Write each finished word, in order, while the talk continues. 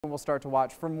We'll start to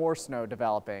watch for more snow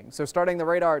developing. So starting the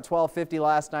radar at 12:50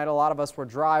 last night, a lot of us were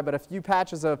dry, but a few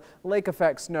patches of lake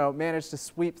effect snow managed to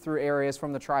sweep through areas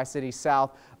from the Tri-Cities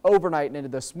south overnight and into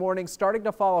this morning. Starting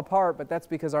to fall apart, but that's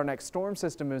because our next storm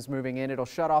system is moving in. It'll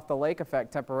shut off the lake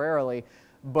effect temporarily,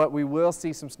 but we will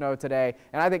see some snow today,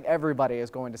 and I think everybody is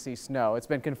going to see snow. It's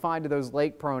been confined to those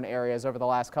lake-prone areas over the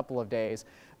last couple of days,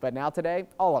 but now today,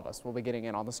 all of us will be getting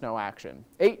in on the snow action.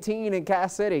 18 in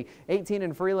Cass City, 18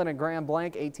 in Freeland and Grand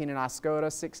Blanc, 18 in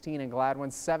Oscoda, 16 in Gladwin,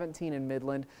 17 in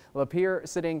Midland. Lapeer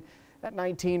sitting at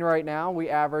 19 right now. We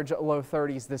average low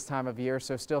 30s this time of year,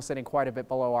 so still sitting quite a bit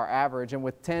below our average. And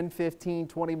with 10, 15,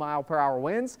 20-mile-per-hour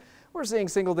winds, we're seeing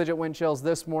single-digit wind chills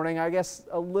this morning. I guess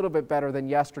a little bit better than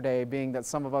yesterday, being that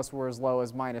some of us were as low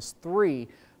as -3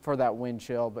 for that wind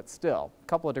chill, but still a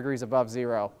couple of degrees above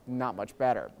zero, not much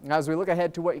better. As we look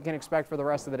ahead to what you can expect for the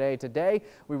rest of the day today,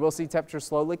 we will see temperatures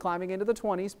slowly climbing into the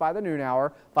 20s by the noon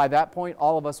hour. By that point,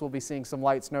 all of us will be seeing some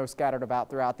light snow scattered about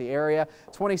throughout the area.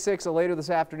 26 later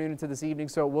this afternoon into this evening,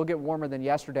 so it will get warmer than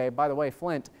yesterday. By the way,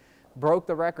 Flint broke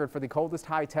the record for the coldest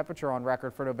high temperature on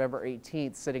record for November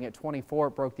 18th, sitting at 24.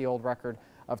 It broke the old record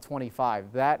of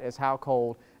 25. That is how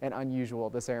cold and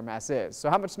unusual this air mass is. So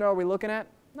how much snow are we looking at?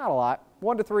 Not a lot.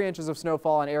 1 to 3 inches of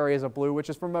snowfall in areas of blue, which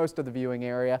is for most of the viewing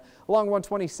area. Along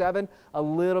 127, a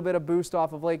little bit of boost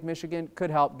off of Lake Michigan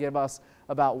could help give us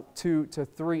about 2 to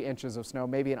 3 inches of snow,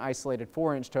 maybe an isolated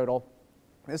 4-inch total.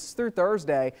 This is through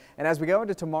Thursday, and as we go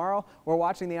into tomorrow, we're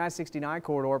watching the I-69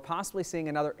 corridor, possibly seeing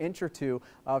another inch or two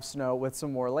of snow with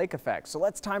some more lake effects. So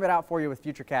let's time it out for you with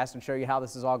Futurecast and show you how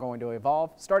this is all going to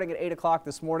evolve. Starting at 8 o'clock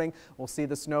this morning, we'll see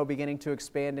the snow beginning to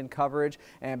expand in coverage,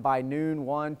 and by noon,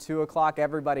 1, 2 o'clock,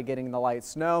 everybody getting the light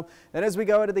snow. Then as we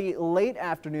go into the late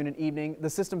afternoon and evening, the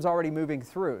system's already moving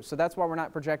through, so that's why we're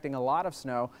not projecting a lot of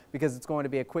snow, because it's going to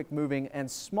be a quick moving and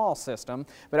small system.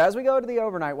 But as we go to the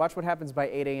overnight, watch what happens by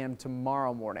 8 a.m.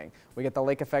 tomorrow morning. We get the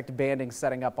lake effect banding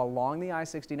setting up along the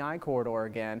I-69 corridor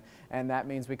again, and that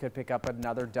means we could pick up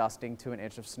another dusting to an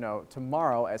inch of snow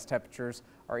tomorrow as temperatures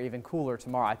are even cooler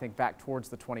tomorrow, I think back towards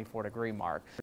the 24-degree mark.